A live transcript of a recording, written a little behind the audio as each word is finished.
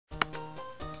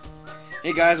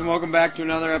Hey guys, and welcome back to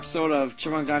another episode of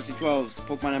Chipmunk Dynasty 12's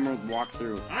Pokemon Emerald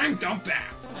Walkthrough. I'm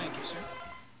Dumpass. Thank you, sir.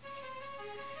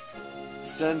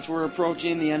 Since we're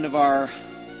approaching the end of our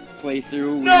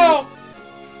playthrough, No!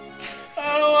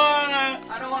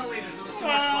 I don't wanna leave this. It was so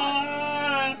much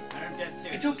fun. I'm dead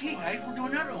serious. It's okay, guys. We're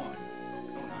doing another one.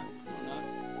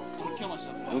 I'm gonna kill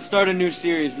myself. we'll start a new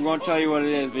series. We won't tell you what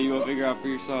it is, but you will figure out for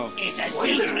yourself. It's a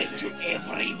secret to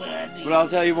everybody. But I'll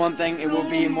tell you one thing, it will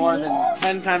be more than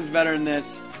 10 times better than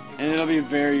this, and it'll be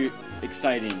very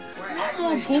exciting.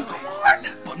 No more Pokemon.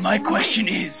 But my question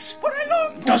is,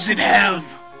 does it have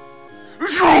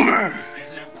Zoomer?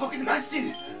 Is there Pokemon?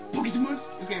 Pokemon?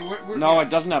 Okay, we're No, it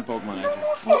doesn't have Pokemon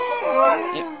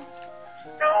actually.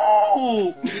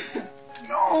 No!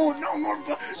 No more.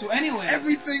 So anyway,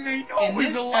 Everything they in know this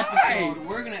is a lie. episode,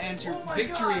 we're gonna enter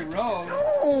Victory Road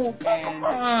No,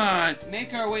 Pokemon. and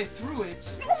make our way through it.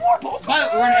 No more Pokemon.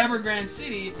 But we're in Evergrande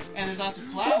City, and there's lots of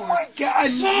Oh flowers. my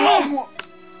God! No more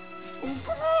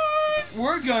Pokemon.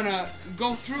 We're gonna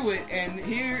go through it, and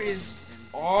here is...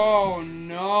 Oh,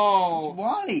 no.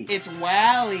 Wally! It's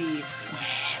Wally.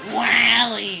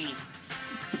 Wally.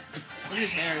 Look at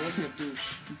his hair. He looks like a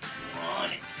douche.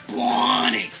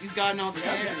 Blonic. He's got an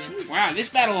Altaria. Wow, this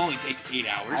battle only takes 8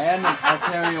 hours. I had an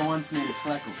Altaria once named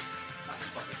Fleckle.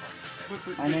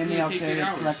 I named the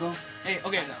Altaria Fleckle. Hey,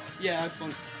 okay. Yeah, that's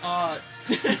funny.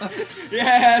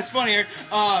 Yeah, that's funny. Here.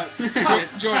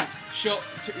 Jordan,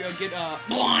 get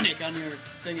Blonic on your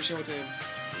thing and show it to him.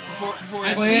 Before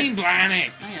I've Play it. seen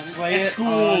Blonic Play at it school.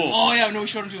 Oh yeah, no, we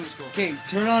showed him to him in school. Okay,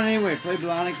 turn it on anyway. Play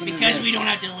Blonic. Because we don't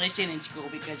have to listen in school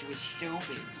because we're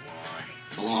stupid.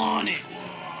 Blonic.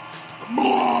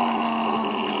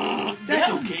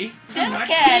 That's okay.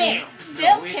 Delcatty.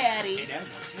 Delcatty.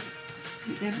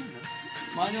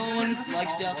 Am I the only one who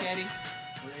likes Delcatty?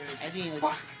 I think it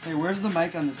Hey, where's the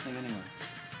mic on this thing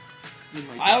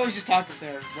anyway? I always just talk up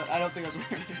there, but I don't think that's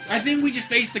where it is. I think we just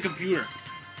faced the computer.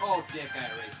 Oh, dick, I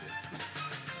erased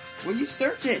it. Well, you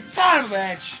search it. Son of a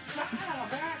bitch!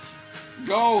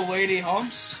 Go, Lady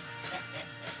Humps.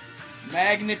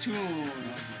 Magnitude.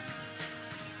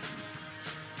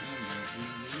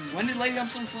 When did Lady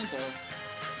Humps learn Flint,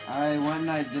 though? I went and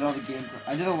I did all the game.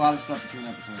 I did a lot of stuff between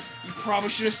episodes. You probably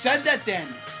should have said that then.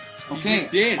 Okay,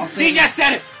 just did. I'll say He just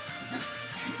said it.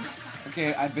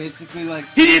 Okay, I basically like.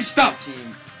 He did stuff.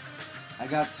 Team. I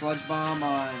got Sludge Bomb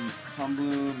on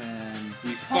Tumbloom and.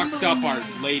 We fucked up our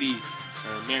lady,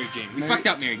 or Mary Jane. We fucked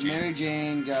up Mary Jane. Mary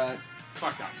Jane got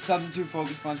Fucked up. Substitute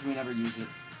Focus Punch. We never use it.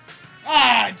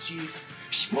 Ah, jeez.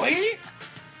 Spoil it?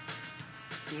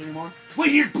 Is there any more?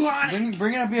 Wait, here's Blonic.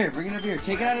 Bring it up here. Bring it up here.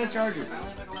 Take it out of the charger.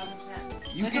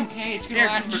 You It's can okay. It's gonna Here,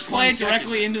 last just for play 20 it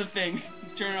directly seconds. into the thing.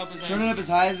 Turn it up as turn it up as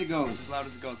high as it goes. as loud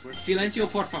as it goes. Where's Silencio,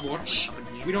 por favor.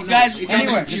 We don't know. Guys, It's on the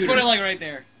anyway, just computer. put it like right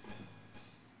there.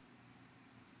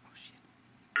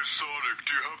 Sonic,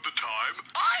 do you have the time?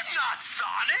 I'm not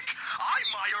Sonic. I'm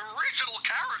my original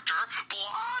character,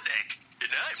 Blonic.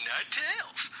 And I'm not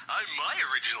Tails. I'm my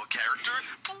original character,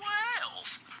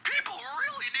 Blails. People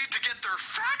really need to get their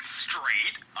facts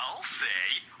straight. I'll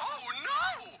say, oh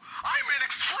no, I'm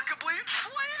inexplicably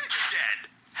inflated again.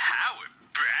 How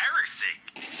embarrassing.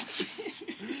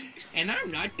 And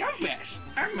I'm not Dumpass.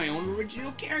 I'm my own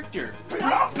original character,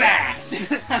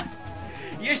 Dumpass.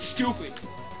 You're stupid.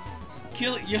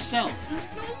 Kill it yourself.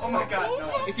 Oh my God,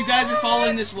 no. If you guys are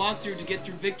following this walkthrough to get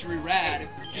through Victory Rad,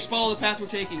 just follow the path we're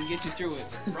taking and get you through it.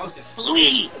 Rosen.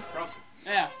 Luigi. Rosen.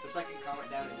 Yeah. The second comment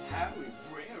down is how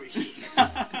embarrassing.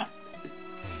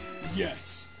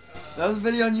 Yes. That was a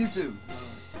video on YouTube.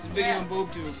 There's a video on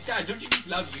BoobTube. God, don't you just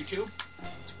love YouTube?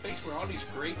 It's a place where all these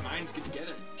great minds get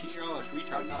together and teach you all this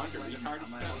retard bunch of retarded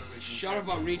stuff. Shut up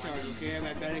about retards, okay? I've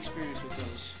had bad experience with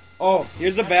those. Oh,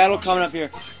 here's the battle coming up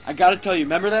here. I gotta tell you,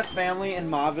 remember that family in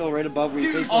Mauville right above where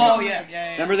you face Oh,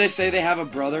 yeah. Remember they say they have a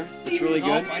brother that's really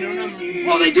good? Nope, I don't know.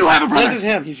 Well, they do have a This brother, is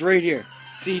him. He's right here.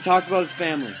 See, he talks about his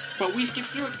family. but we skipped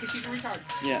through it because he's a retard.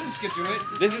 Yeah. Let's get through it.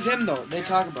 This is him, though. They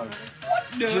talk about it.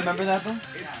 Do you remember that, though?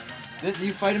 It's,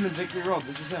 You fight him in Victory Road.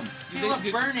 This is him. did, they,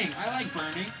 did, burning. I like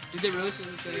burning. did they really say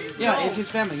that they... Yeah, No. it's his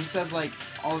family. He says, like,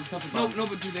 all this stuff about him. No,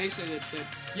 but do they say that...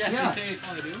 Yes, Yeah. they say.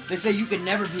 Oh, they do? They say you can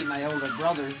never beat my older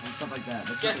brother and stuff like that.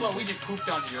 That's Guess they what? say. We just pooped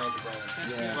onto your older brother.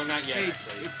 That's Yeah. good. Well, not yet, Hey,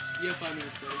 actually. you have 5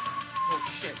 minutes, buddy. Oh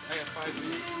shit! I got 5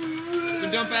 minutes. So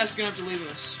Dumpass is gonna have to leave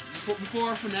us. Before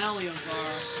our finale of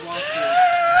our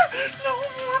walkthrough. No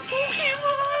more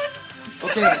Pokemon.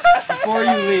 Okay, before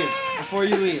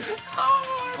you leave.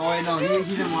 Oh, wait, no,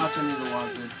 he didn't watch any of the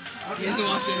walkthrough. He hasn't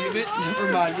watched any of it?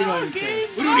 Never mind, we don't even care.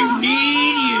 We don't even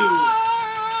need you.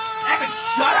 Evan,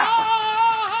 shut up.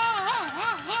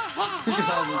 Look at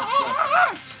all this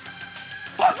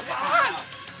stuff. Pokemon.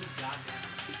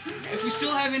 If we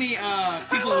still have any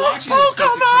people watching this piece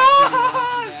of crap video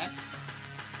after that,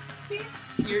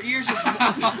 your ears are.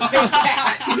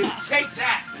 Take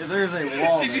that! Yeah, there's a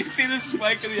wall. Did you see the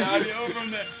spike in the audio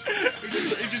from that?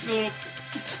 It's just a little.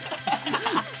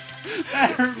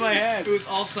 That hurt my head. It was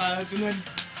all silence, and then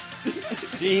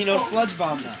See, he knows sludge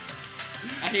bomb now.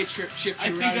 I hate shift.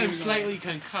 I think I'm slightly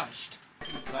concussed.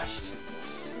 Concussed?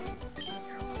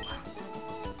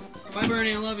 Bye,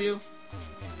 Bernie. I love you.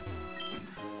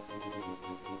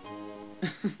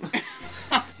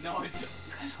 No,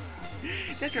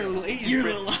 that's our little Asian You're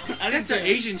friend. little. That's our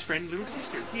Asian's friend, little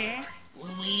sister. Yeah.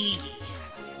 Luigi.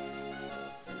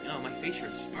 Oh, my face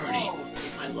hurts. Bernie,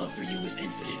 my love for you is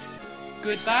infinite.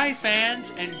 Goodbye,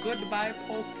 fans, and goodbye,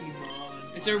 Pokemon.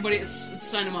 It's everybody. Let's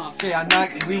sign them off. Okay, I'm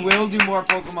not. We will do more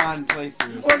Pokemon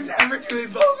playthroughs. We're never doing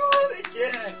Pokemon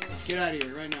again. Get out of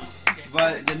here right now.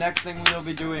 But the next thing we'll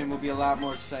be doing will be a lot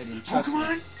more exciting. Trust me.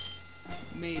 Pokemon?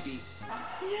 Maybe.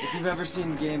 If you've ever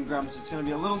seen Game Grumps, it's gonna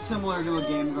be a little similar to a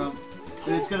Game Grump,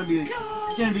 but it's gonna be pretty cool.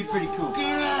 It's gonna be pretty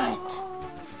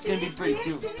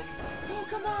cool.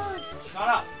 Shut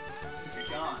up. You're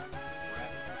gone.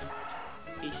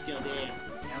 He's still there.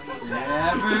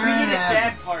 Forever. We need a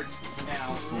sad part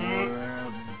now.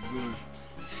 Forever.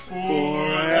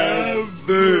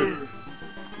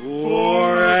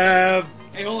 Forever.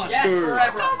 Hey, hold on. Yes,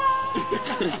 forever.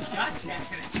 God damn it.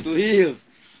 Sleep.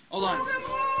 Hold on.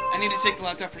 I need to take the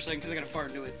laptop for a second because I gotta fart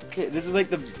into it. Okay, this is like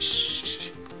the.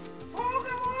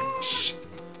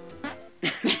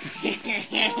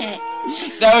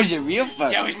 That was your real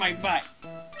fart. That was my butt.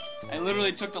 I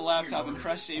literally took the laptop and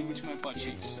crushed it into my butt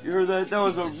cheeks. You heard that? That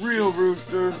was a real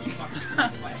rooster.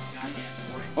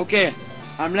 Okay,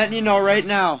 I'm letting you know right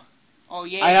now. Oh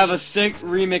yeah. I have a sick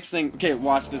remix thing. Okay,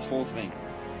 watch this whole thing.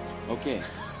 Okay,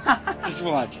 just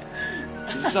watch.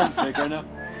 Does it sound sick right now?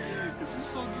 This is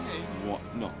so gay.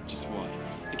 No, just watch.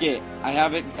 Okay, I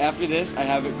have it after this. I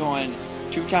have it going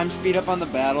 2 times speed up on the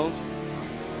battles.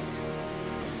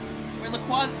 Wait,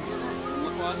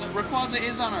 Rayquaza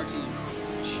is on our team.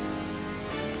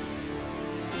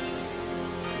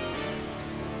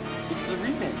 It's the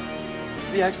remix. It's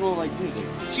the actual like music.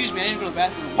 Excuse me, I need to go to the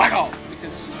bathroom. Whack off!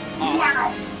 Because this is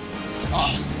awesome. This is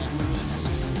awesome. This is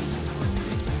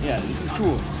Yeah, this is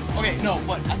cool. okay, no,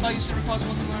 but I thought you said Rayquaza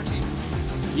wasn't on our team.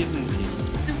 He isn't in the team.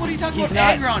 Then what are you talking He's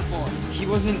about not- Aggron for? He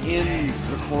wasn't in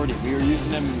recording. We were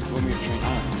using him when we were training. I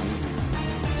don't know.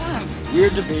 Son of We were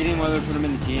debating whether to put him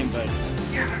in the team, but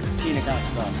Tina kind of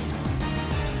sucks.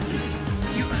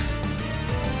 you.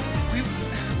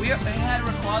 We had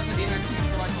Rayquaza in our team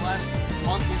for like the last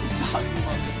month. We've been talking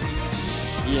about this piece of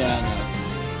shit. Yeah, I know.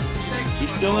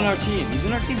 He's still in our team. He's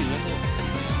in our team. He's in there.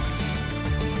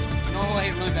 You know who I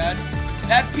hate really bad?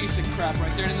 That piece of crap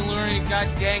right there doesn't learn any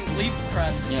goddamn leaf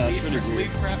crap. Yeah, that's leaf, pretty weird.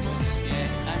 Leaf crap moves? Yeah,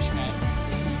 I'm mad.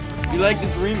 You like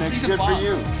this remix? He's a Good for bum.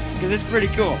 you. Because it's pretty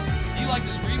cool. If you like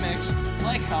this remix,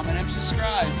 like, comment, and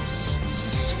subscribe.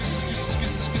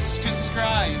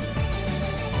 Subscribe.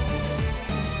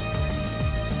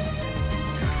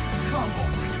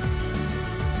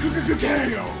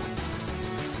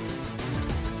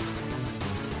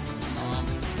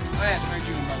 Oh yeah, it's Mary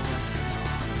June, by the way.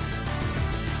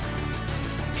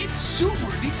 It's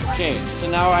super deflated. Okay, so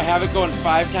now I have it going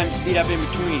 5 times speed up in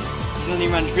between. So then he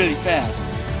runs really fast.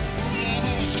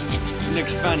 It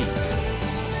looks funny.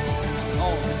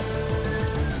 Oh.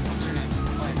 What's her name?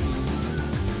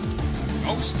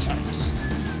 Ghost types.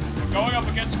 For going up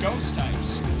against ghost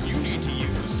types, you need to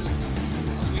use.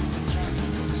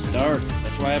 Dark.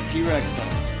 That's why I have P-Rex on.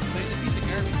 But he's a piece of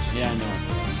garbage. Yeah, I know.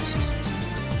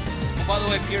 Oh, by the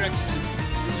way, P-Rex is a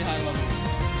really high level.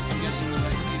 I'm guessing the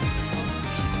rest of the team is as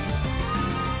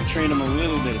well. Train him a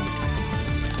little bit.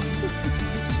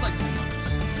 Just like 10 levels.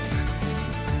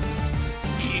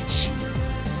 Each.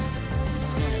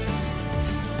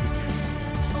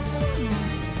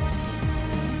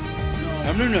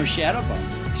 I'm doing no Shadow Ball.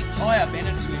 Oh yeah,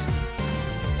 Bandit Sweet.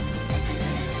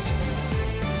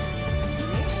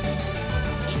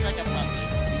 He's like a puppy.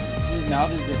 His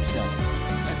mouth is dipped shut.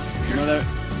 That's You know that?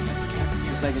 That's Scarce.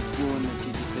 Just like in school when the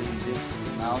teacher said he dipped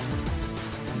his mouth.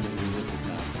 And then he dipped his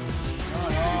mouth. Oh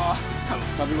no.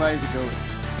 Probably why he's a ghost.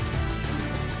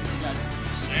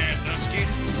 Sandusky.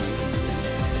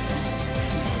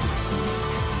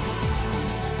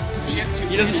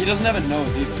 He doesn't have a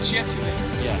nose either. She have 2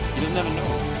 names. Yeah, he doesn't have a nose.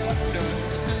 No,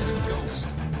 it's because he's a ghost.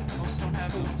 Ghosts don't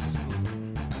have noses.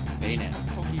 Baynet.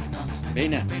 Pokemon.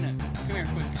 Baynet. Baynet. Come here,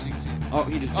 quick, so you can see it. Oh,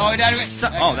 he just Oh, he died.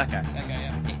 Oh, that guy. That guy,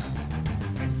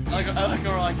 yeah. I like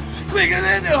how we're like, quicker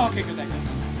than that. Oh, okay, good, that guy.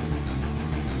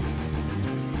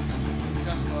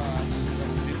 Dusclops,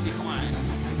 level 50 Juan.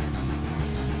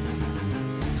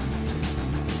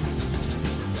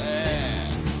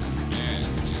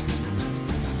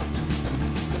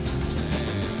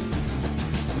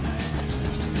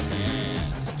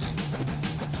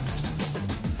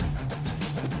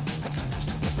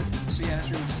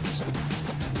 extremely successful.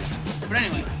 But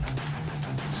anyway,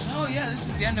 so yeah, this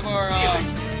is the end of our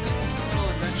little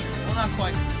adventure. Well, not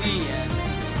quite the end.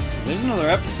 There's another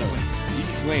episode. You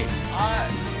just wait.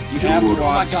 You Dude, have to oh my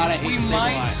watch. god, I hate We to say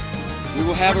might. goodbye. We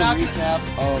will have a We're not recap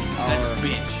That's a of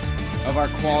bitch. our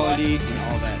quality and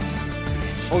all that.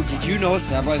 Oh, did you know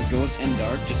Samwise Ghost and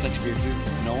Dark, just like Spear 2?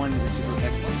 No one is super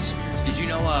effective. Did you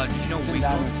know Wingle? Did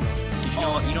you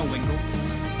know Wingle?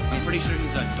 I'm pretty sure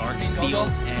he's a dark steel Wingle?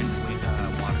 and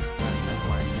water. That's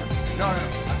fine. No,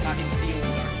 I'm talking steel and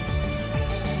dark.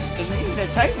 Doesn't mean he's that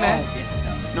type, man. Oh, yes, it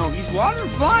does. No, he's water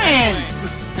flying. Anyway,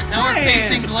 now we're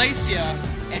facing Glacia,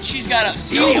 and she's got a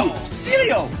Celio.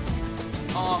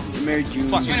 Mary June.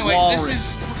 So anyway,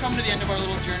 Walrus. we're coming to the end of our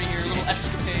little journey here, a little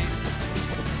escapade.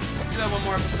 We do have one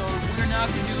more episode. We're not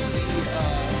gonna do the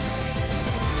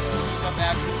stuff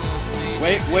after the main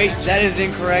Wait, adventure. that is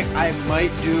incorrect. I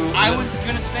might do. I was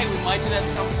gonna say we might do that at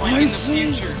some point in the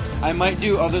future. I might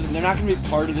do other than they're not gonna be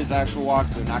part of this actual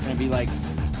walkthrough. They're not gonna be like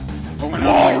Pokemon.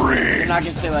 They're not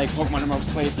gonna say like Pokemon Emerald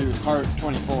playthrough part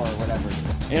 24 or whatever.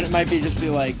 It might be just be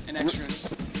like An extras.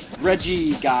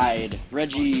 Reggie guide,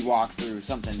 Reggie walkthrough,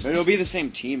 something. But it'll be the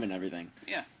same team and everything.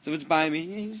 Yeah. So if it's by me,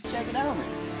 you just check it out,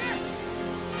 man.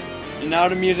 And now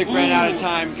the music ran out of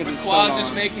time because it's so Quaz is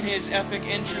long. making his epic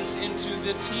entrance into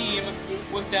the team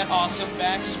with that awesome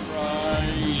back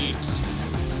sprite.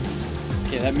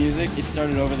 Okay, that music, it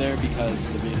started over there because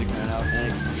the music ran out,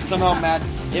 and it somehow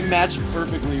matched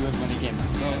perfectly with when it came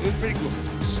out. So it was pretty cool.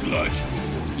 Sludge.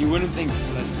 You wouldn't think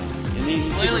Sludge. And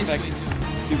he's super Lily's effective. sweet too.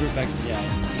 Super effective, yeah.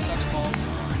 He sucks balls.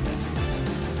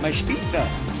 My speed fell.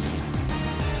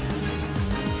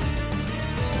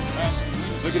 Fast.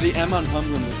 Look at the M on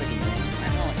Pumblin, looks like a I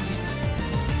know.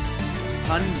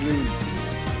 Pumblin.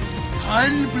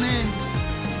 Punblin.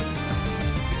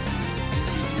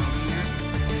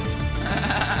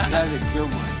 That was a good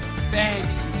one.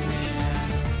 Thanks, man.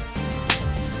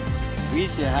 We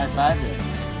used to high five there.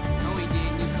 No, we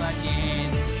didn't. You got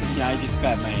hands. Yeah, I just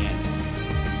got my hand.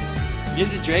 Here's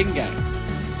the dragon guy.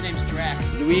 His name's Drac.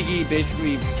 Luigi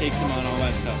basically takes him on all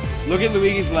that stuff. Look at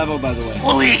Luigi's level, by the way.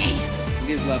 Luigi. Look at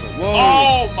his level. Whoa!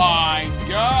 Oh my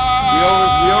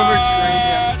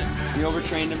god! We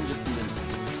overtrained him just a minute.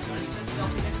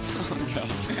 Oh god.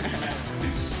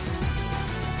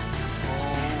 Oh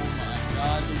my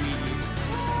god, Luigi.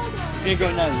 He's gonna go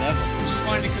to another level. Which is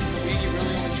funny because Luigi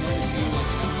really only joined the team like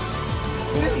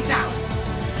an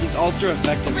He's ultra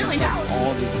effective Really with now?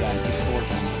 all these guys. He's 4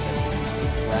 times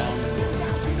effective. Brown.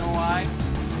 episode. Do you know why?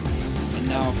 And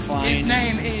now flying. His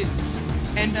name is,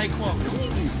 and I quote,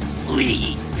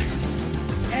 Luigi.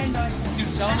 And I Dude,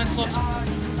 Salamence looks He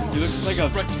looks like a.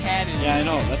 retarded. Yeah, I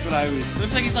know. That's what I was.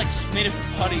 Looks like he's like made of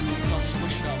putty and he's all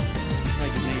squished up. Looks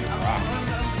like his name is Rocks.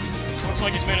 Looks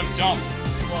like he's made of dump.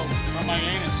 Well, from my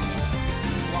anus.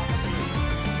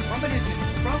 From a distance.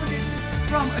 From a distance.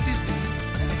 From a distance.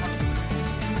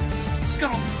 And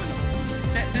scuttle through the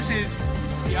window. This is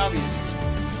the obvious.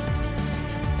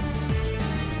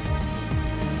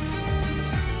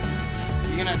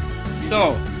 You're gonna.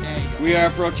 So, There you go. we are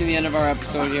approaching the end of our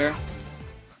episode here.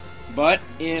 But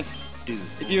if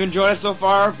you enjoyed us so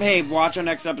far, hey, watch our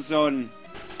next episode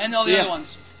And all See the ya. other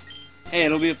ones. hey,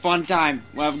 it'll be a fun time.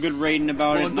 We'll have a good rating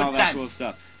about it and all that cool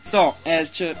stuff. So,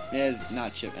 as Dave, As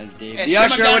the Chip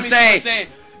usher would McDonald say,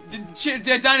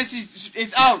 the dynasty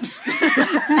is out.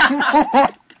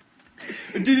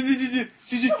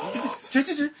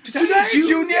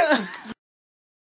 Junior.